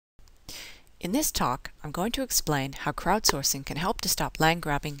In this talk, I'm going to explain how crowdsourcing can help to stop land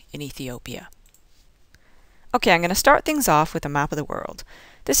grabbing in Ethiopia. Okay, I'm going to start things off with a map of the world.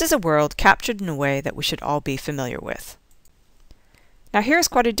 This is a world captured in a way that we should all be familiar with. Now here's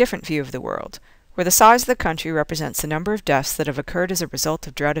quite a different view of the world, where the size of the country represents the number of deaths that have occurred as a result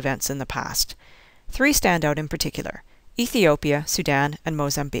of drought events in the past. Three stand out in particular: Ethiopia, Sudan, and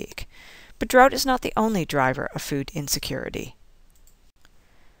Mozambique. But drought is not the only driver of food insecurity.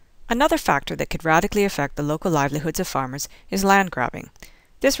 Another factor that could radically affect the local livelihoods of farmers is land grabbing.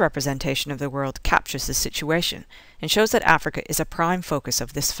 This representation of the world captures the situation and shows that Africa is a prime focus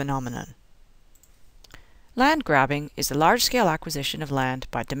of this phenomenon. Land grabbing is the large-scale acquisition of land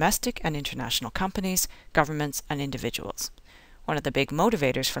by domestic and international companies, governments, and individuals. One of the big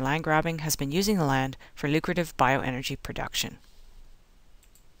motivators for land grabbing has been using the land for lucrative bioenergy production.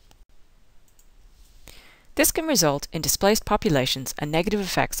 This can result in displaced populations and negative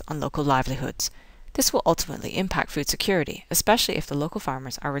effects on local livelihoods. This will ultimately impact food security, especially if the local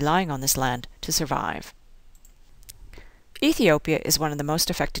farmers are relying on this land to survive. Ethiopia is one of the most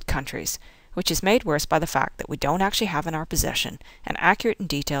affected countries, which is made worse by the fact that we don't actually have in our possession an accurate and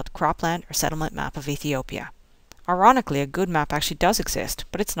detailed cropland or settlement map of Ethiopia. Ironically, a good map actually does exist,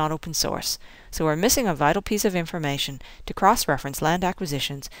 but it's not open source, so we're missing a vital piece of information to cross-reference land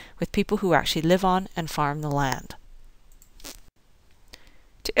acquisitions with people who actually live on and farm the land.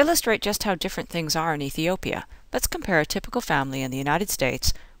 To illustrate just how different things are in Ethiopia, let's compare a typical family in the United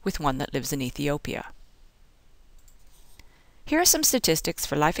States with one that lives in Ethiopia. Here are some statistics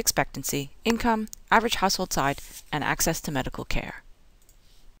for life expectancy, income, average household size, and access to medical care.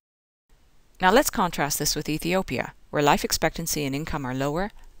 Now let's contrast this with Ethiopia, where life expectancy and income are lower,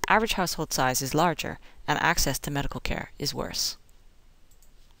 average household size is larger, and access to medical care is worse.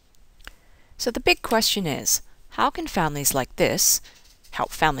 So the big question is, how can families like this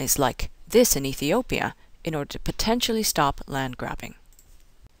help families like this in Ethiopia in order to potentially stop land grabbing?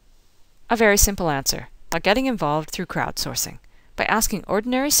 A very simple answer: by getting involved through crowdsourcing. By asking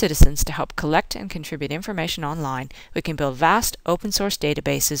ordinary citizens to help collect and contribute information online, we can build vast open-source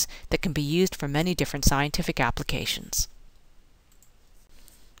databases that can be used for many different scientific applications.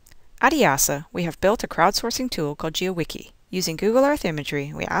 At EASA, we have built a crowdsourcing tool called Geo-Wiki. Using Google Earth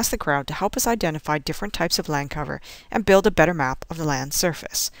imagery, we ask the crowd to help us identify different types of land cover and build a better map of the land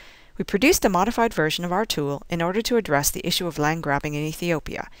surface. We produced a modified version of our tool in order to address the issue of land grabbing in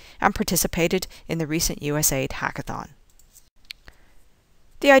Ethiopia and participated in the recent USAID Hackathon.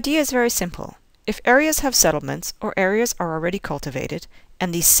 The idea is very simple. If areas have settlements or areas are already cultivated,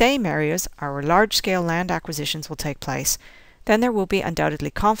 and these same areas are where large-scale land acquisitions will take place, then there will be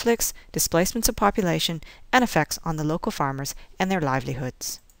undoubtedly conflicts, displacements of population, and effects on the local farmers and their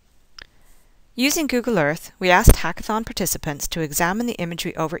livelihoods. Using Google Earth, we asked hackathon participants to examine the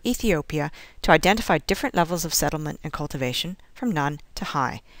imagery over Ethiopia to identify different levels of settlement and cultivation, from none to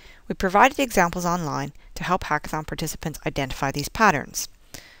high. We provided examples online to help hackathon participants identify these patterns.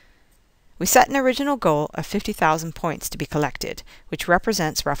 We set an original goal of 50,000 points to be collected, which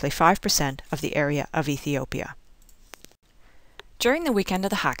represents roughly 5% of the area of Ethiopia. During the weekend of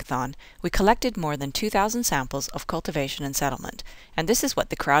the hackathon, we collected more than 2,000 samples of cultivation and settlement, and this is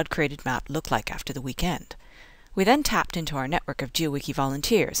what the crowd-created map looked like after the weekend. We then tapped into our network of Geo-Wiki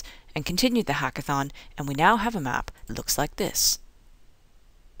volunteers and continued the hackathon, and we now have a map that looks like this.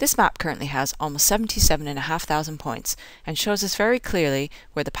 This map currently has almost 77,500 points and shows us very clearly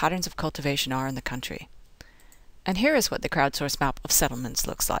where the patterns of cultivation are in the country. And here is what the crowdsourced map of settlements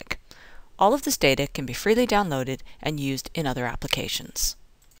looks like. All of this data can be freely downloaded and used in other applications.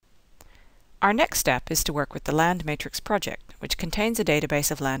 Our next step is to work with the Land Matrix project, which contains a database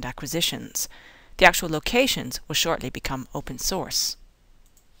of land acquisitions. The actual locations will shortly become open source.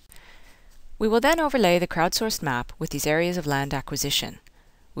 We will then overlay the crowdsourced map with these areas of land acquisition.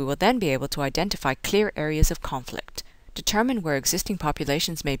 We will then be able to identify clear areas of conflict, determine where existing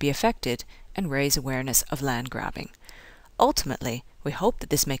populations may be affected, and raise awareness of land grabbing. Ultimately, we hope that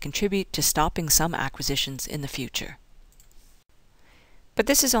this may contribute to stopping some acquisitions in the future. But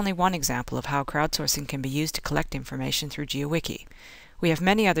this is only one example of how crowdsourcing can be used to collect information through Geo-Wiki. We have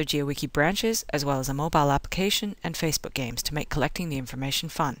many other Geo-Wiki branches, as well as a mobile application and Facebook games to make collecting the information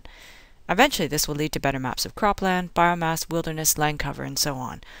fun. Eventually, this will lead to better maps of cropland, biomass, wilderness, land cover, and so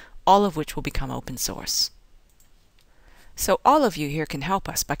on, all of which will become open source. So all of you here can help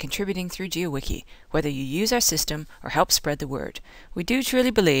us by contributing through Geo-Wiki, whether you use our system or help spread the word. We do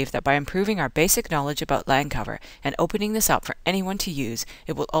truly believe that by improving our basic knowledge about land cover and opening this up for anyone to use,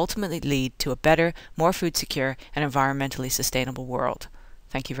 it will ultimately lead to a better, more food secure, and environmentally sustainable world.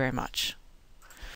 Thank you very much.